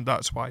ration, and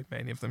that's why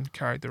many of them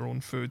carried their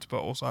own food, but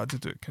also had to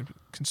do it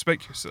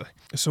conspicuously.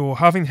 So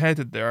having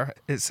headed there,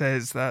 it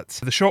says that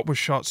the shop was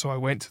shut, so I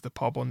went to the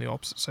pub on the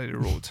opposite side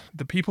of the road.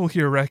 The people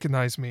here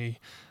recognised me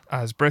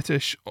as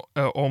British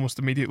almost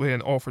immediately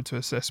and offered to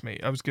assist me.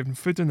 I was given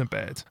food and a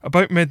bed.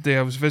 About midday,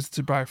 I was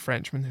visited by a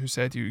Frenchman who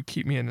said he would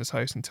keep me in his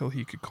house until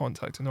he could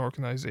contact an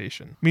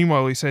organisation.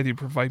 Meanwhile, he said he'd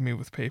provide me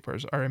with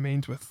papers. I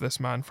remained with this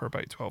man for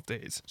about 12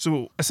 days.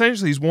 So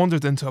essentially, he's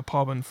wandered into a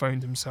pub and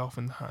found himself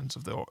in the hands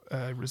of the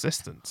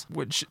resistance,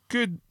 which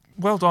could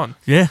well done.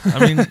 Yeah,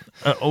 I mean,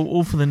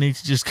 all for the need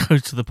to just go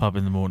to the pub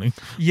in the morning.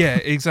 Yeah,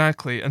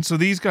 exactly. And so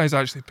these guys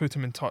actually put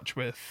him in touch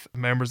with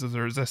members of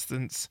the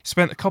resistance,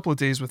 spent a couple of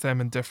days with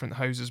them in different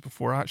houses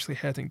before actually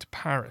heading to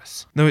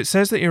Paris. Now, it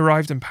says that he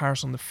arrived in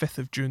Paris on the 5th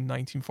of June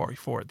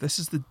 1944. This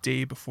is the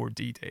day before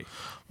D-Day.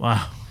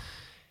 Wow.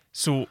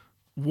 So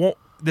what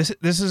this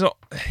is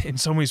in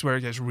some ways where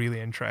it gets really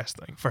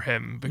interesting for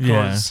him,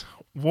 because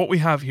what we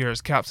have here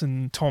is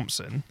Captain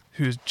Thompson,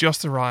 who has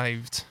just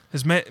arrived,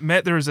 has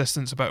met the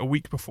resistance about a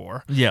week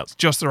before. Yeah.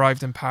 Just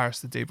arrived in Paris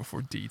the day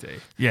before D-Day.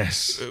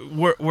 Yes.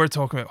 We're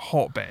talking about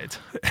hotbed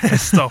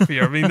stuff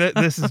here. I mean,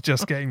 this is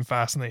just getting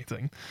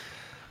fascinating.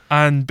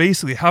 And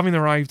basically, having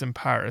arrived in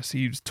Paris,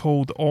 he was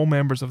told that all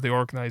members of the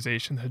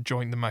organisation had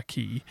joined the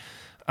Maquis,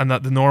 and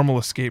that the normal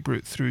escape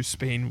route through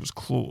Spain was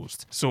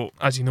closed. So,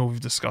 as you know, we've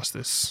discussed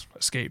this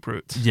escape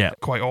route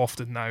quite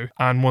often now,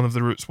 and one of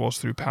the routes was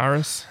through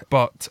Paris.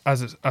 But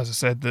as I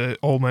said,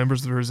 all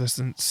members of the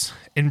resistance,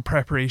 in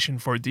preparation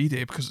for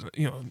D-Day, because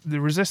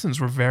the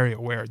resistance were very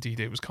aware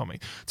D-Day was coming.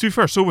 To be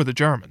fair, so were the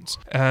Germans.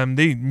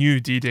 They knew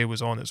D-Day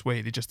was on its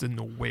way; they just didn't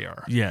know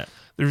where. Yeah.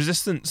 The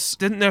resistance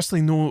didn't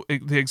necessarily know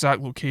the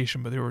exact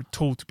location, but they were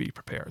told to be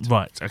prepared.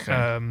 Right. Okay.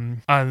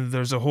 And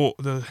there's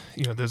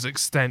there's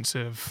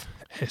extensive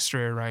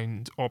history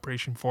around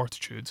Operation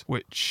Fortitude,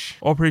 which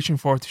Operation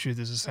Fortitude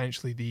is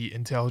essentially the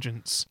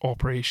intelligence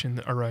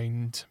operation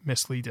around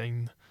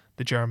misleading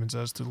the Germans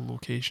as to the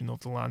location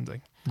of the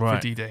landing for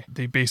D-Day.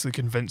 They basically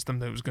convinced them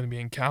that it was going to be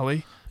in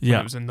Calais. When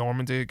it was in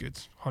Normandy, a good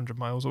 100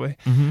 miles away.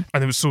 Mm-hmm.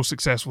 And it was so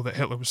successful that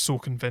Hitler was so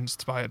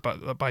convinced by it,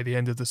 but by the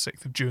end of the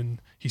 6th of June,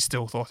 he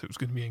still thought it was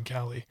going to be in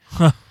Calais.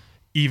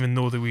 Even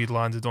though we'd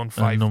landed on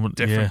 5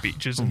 different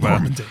beaches in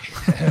Normandy.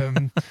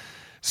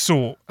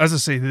 So, as I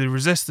say, the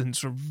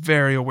resistance were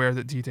very aware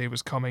that D-Day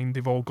was coming.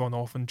 They've all gone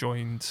off and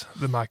joined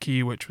the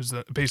Maquis, which was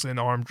basically an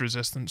armed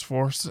resistance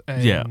force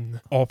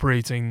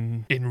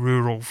operating in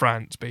rural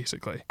France,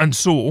 basically. And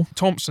so,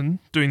 Thompson,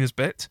 doing his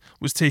bit,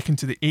 was taken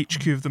to the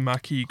HQ of the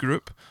Maquis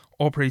group,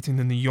 operating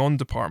in the Yonne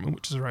department,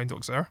 which is around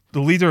Auxerre. The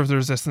leader of the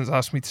resistance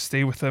asked me to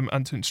stay with him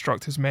and to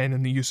instruct his men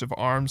in the use of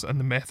arms and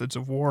the methods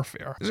of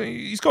warfare. So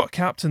he's got a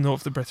captain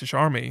of the British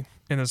Army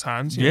in his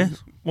hands. He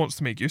wants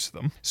to make use of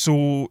them.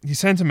 So he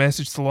sent a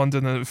message to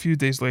London, and a few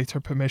days later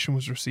permission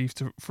was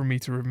received for me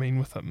to remain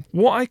with him.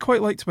 What I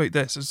quite liked about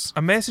this is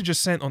a message is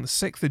sent on the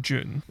 6th of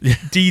June,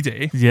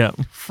 D-Day,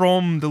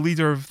 from the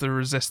leader of the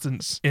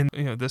resistance in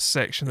this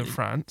section of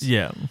France.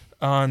 Yeah.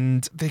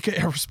 And they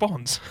get a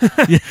response.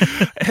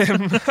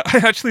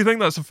 I actually think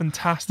that's a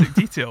fantastic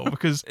detail,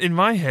 because in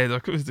my head I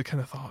kind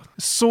of thought,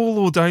 so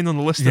low down on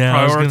the list of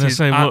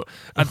priorities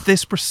at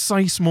this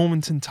precise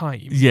moment in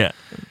time. Yeah.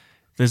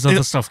 There's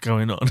other stuff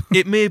going on.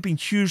 It may have been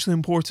hugely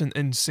important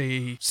in,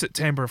 say,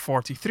 September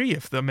 43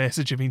 if the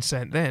message had been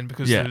sent then,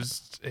 because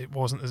it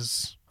wasn't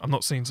as... I'm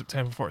not saying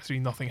September 43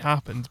 nothing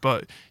happened,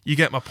 but you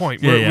get my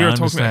point. We're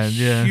talking about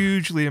a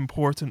hugely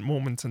important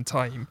moment in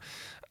time,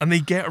 and they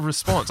get a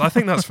response. I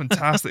think that's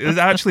fantastic. It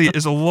actually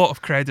is a lot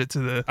of credit to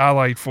the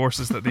Allied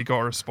forces that they got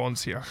a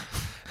response here.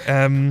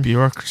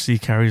 Bureaucracy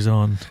carries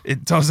on.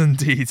 It does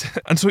indeed.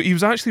 And so he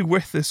was actually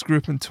with this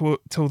group until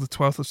the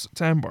 12th of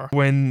September,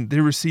 when they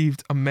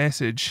received a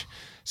message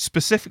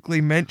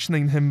specifically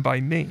mentioning him by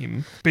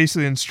name,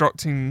 basically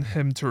instructing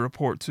him to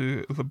report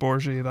to Le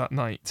Bourget that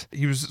night.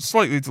 He was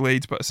slightly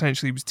delayed, but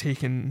essentially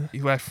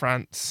he left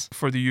France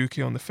for the UK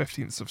on the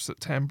 15th of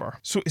September.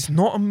 So it's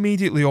not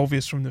immediately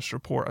obvious from this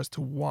report as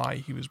to why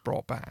he was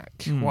brought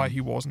back, why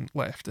he wasn't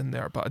left in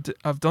there, but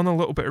I've done a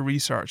little bit of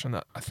research on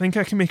that. I think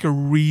I can make a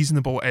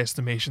reasonable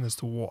estimation as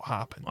to what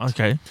happened.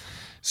 Okay.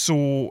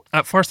 So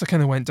at first I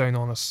kind of went down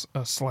on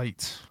a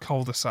slight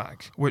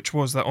cul-de-sac, which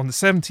was that on the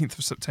 17th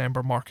of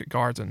September, Market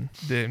Garden,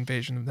 the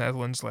invasion of the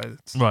Netherlands led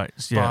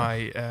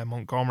by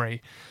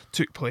Montgomery,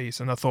 took place,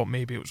 and I thought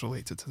maybe it was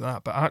related to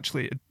that, but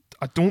actually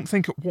I don't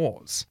think it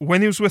was. When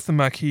he was with the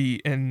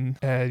Maquis in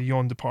the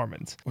Yonne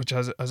department, which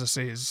as I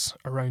say is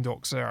around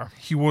Auxerre,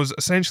 he was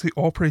essentially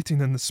operating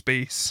in the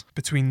space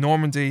between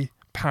Normandy,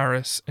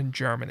 Paris and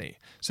Germany.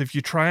 So if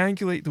you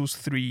triangulate those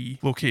 3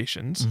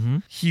 locations,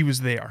 he was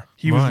there.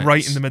 He was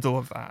right in the middle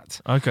of that.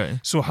 Okay.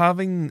 So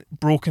having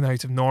broken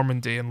out of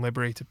Normandy and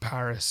liberated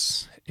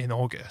Paris in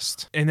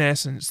August, in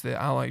essence,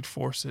 the Allied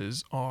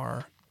forces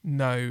are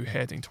now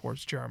heading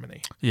towards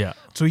Germany. Yeah.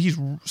 So he's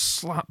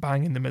slap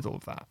bang in the middle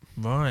of that.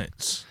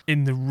 Right.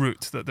 In the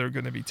route that they're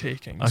going to be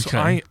taking.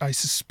 Okay. So I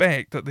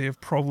suspect that they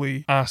have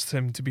probably asked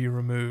him to be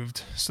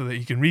removed so that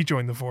he can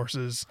rejoin the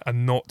forces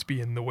and not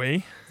be in the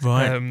way.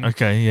 Right.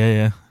 Okay.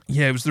 Yeah.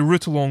 Yeah, it was the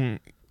route along...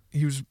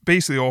 He was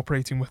basically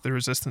operating with the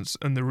resistance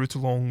and the route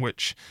along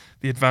which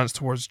they advanced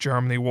towards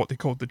Germany, what they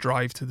called the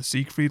drive to the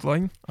Siegfried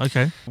Line.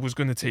 Okay. Was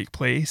going to take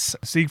place.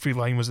 Siegfried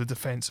Line was a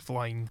defensive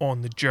line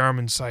on the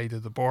German side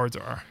of the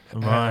border.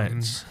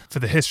 Right. For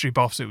the history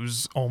buffs, it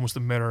was almost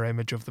a mirror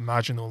image of the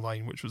Maginot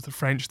Line, which was the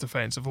French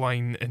defensive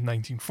line in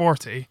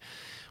 1940,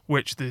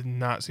 which the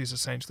Nazis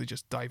essentially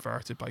just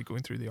diverted by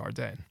going through the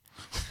Ardennes.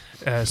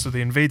 So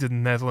they invaded the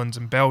Netherlands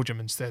and Belgium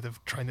instead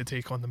of trying to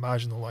take on the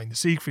Maginot Line. The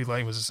Siegfried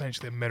Line was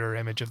essentially a mirror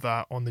image of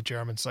that on the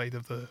German side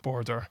of the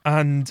border.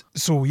 And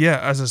so, yeah,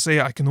 as I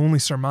say, I can only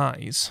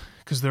surmise,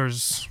 because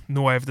there's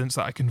no evidence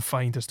that I can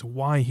find as to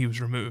why he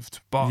was removed,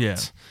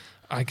 but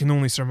I can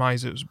only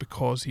surmise it was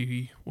because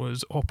he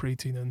was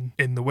operating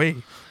in the way,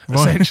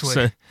 essentially.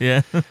 So,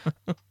 yeah.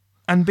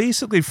 And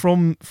basically,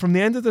 from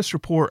the end of this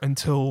report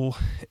until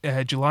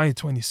July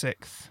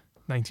 26th,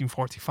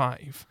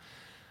 1945,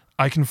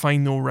 I can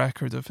find no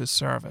record of his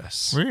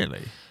service.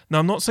 Really? Now,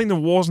 I'm not saying there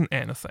wasn't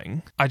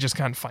anything. I just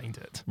can't find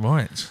it.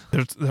 Right.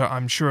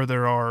 I'm sure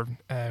there are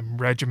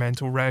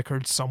regimental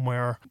records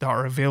somewhere that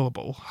are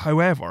available.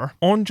 However,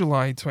 on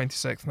July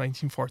 26th,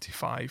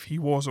 1945, he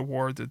was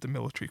awarded the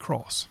Military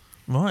Cross.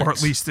 Right. Or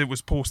at least it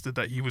was posted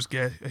that he was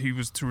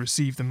to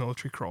receive the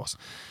Military Cross.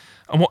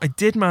 And what I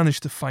did manage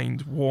to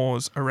find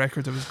was a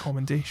record of his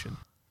commendation.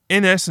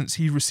 In essence,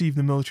 he received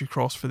the Military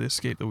Cross for the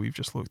escape that we've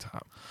just looked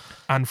at,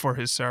 and for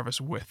his service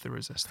with the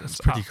resistance.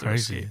 That's pretty after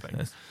crazy. escaping.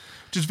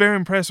 Which is very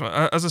impressive.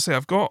 As I say,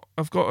 I've got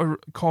a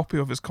copy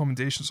of his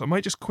commendation, so I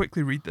might just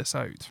quickly read this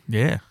out.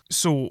 Yeah.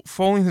 So,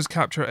 following his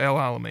capture at El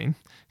Alamein,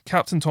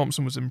 Captain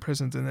Thompson was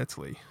imprisoned in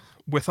Italy.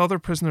 With other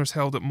prisoners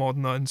held at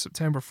Modena in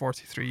September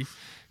 43,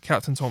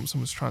 Captain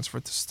Thompson was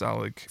transferred to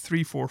Stalag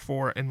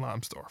 344 in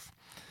Lambsdorff.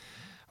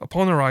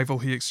 Upon arrival,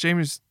 he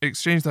exchanged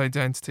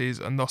identities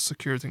and thus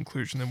secured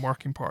inclusion in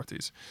working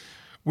parties.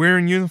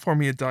 Wearing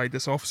uniform he had died,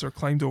 this officer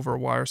climbed over a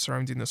wire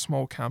surrounding a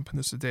small camp in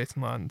the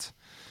Sudetenland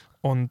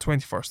on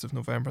 21st of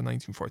November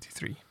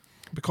 1943.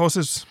 Because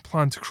his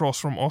plan to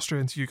cross from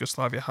Austria into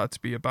Yugoslavia had to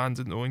be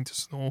abandoned owing to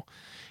snow,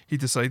 he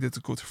decided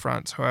to go to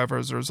France. However,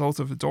 as a result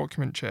of a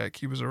document check,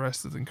 he was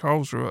arrested in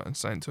Karlsruhe and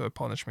sent to a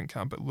punishment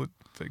camp at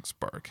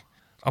Ludwigsburg.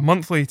 A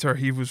month later,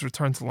 he was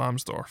returned to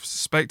Lambsdorff.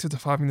 Suspected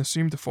of having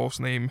assumed a false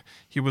name,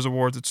 he was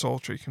awarded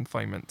solitary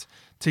confinement.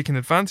 Taking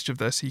advantage of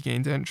this, he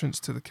gained entrance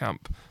to the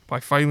camp by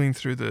filing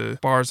through the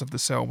bars of the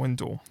cell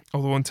window.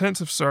 Although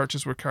intensive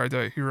searches were carried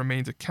out, he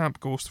remained a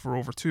camp ghost for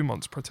over 2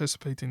 months,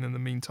 participating in the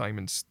meantime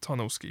in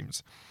tunnel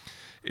schemes.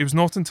 It was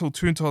not until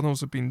 2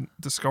 tunnels had been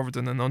discovered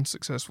in an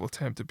unsuccessful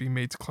attempt had been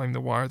made to climb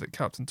the wire that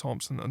Captain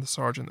Thompson and the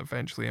sergeant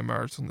eventually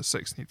emerged on the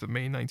 16th of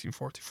May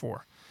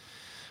 1944.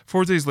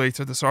 4 days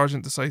later, the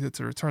sergeant decided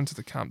to return to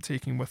the camp,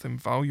 taking with him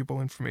valuable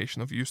information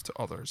of use to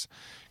others.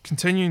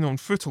 Continuing on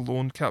foot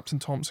alone, Captain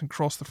Thompson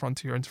crossed the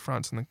frontier into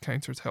France and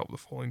encountered help the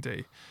following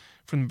day.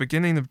 From the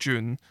beginning of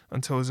June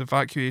until his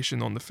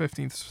evacuation on the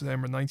 15th of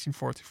September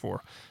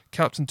 1944,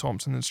 Captain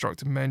Thompson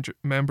instructed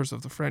members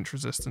of the French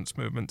resistance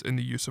movement in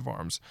the use of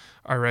arms.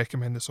 I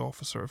recommend this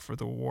officer for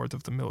the award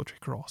of the Military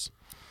Cross.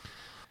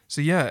 So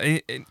yeah,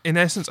 in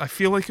essence, I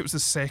feel like it was the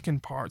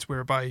second part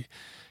whereby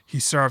he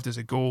served as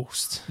a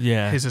ghost.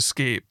 Yeah. His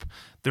escape,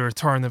 the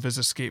return of his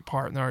escape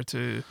partner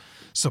to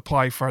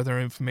supply further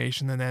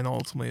information, and then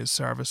ultimately his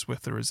service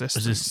with the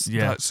resistance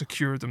that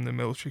secured him the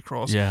Military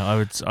Cross.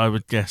 Yeah, I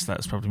would guess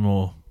that's probably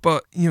more.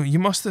 But you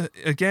must have,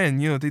 again,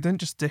 they didn't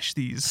just dish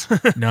these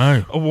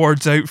no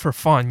awards out for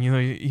fun.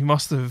 He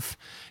must have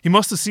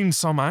seen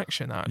some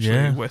action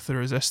actually with the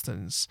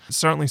resistance.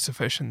 Certainly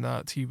sufficient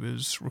that he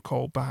was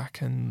recalled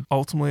back and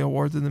ultimately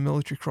awarded the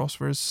Military Cross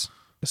for his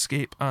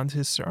escape and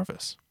his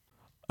service.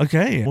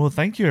 Okay, well,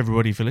 thank you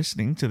everybody for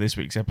listening to this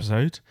week's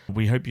episode.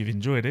 We hope you've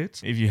enjoyed it.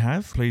 If you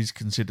have, please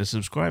consider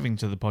subscribing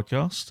to the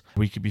podcast.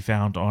 We could be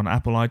found on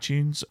Apple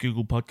iTunes,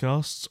 Google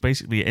Podcasts,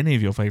 basically any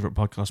of your favourite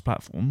podcast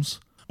platforms.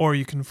 Or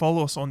you can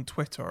follow us on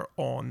Twitter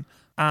on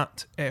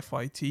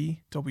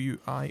 @FYTWIO.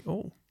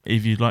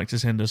 If you'd like to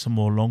send us a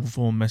more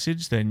long-form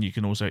message, then you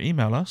can also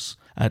email us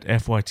at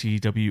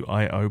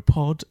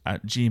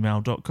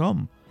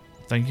fytwiopod@gmail.com.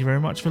 Thank you very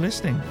much for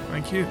listening.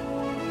 Thank you.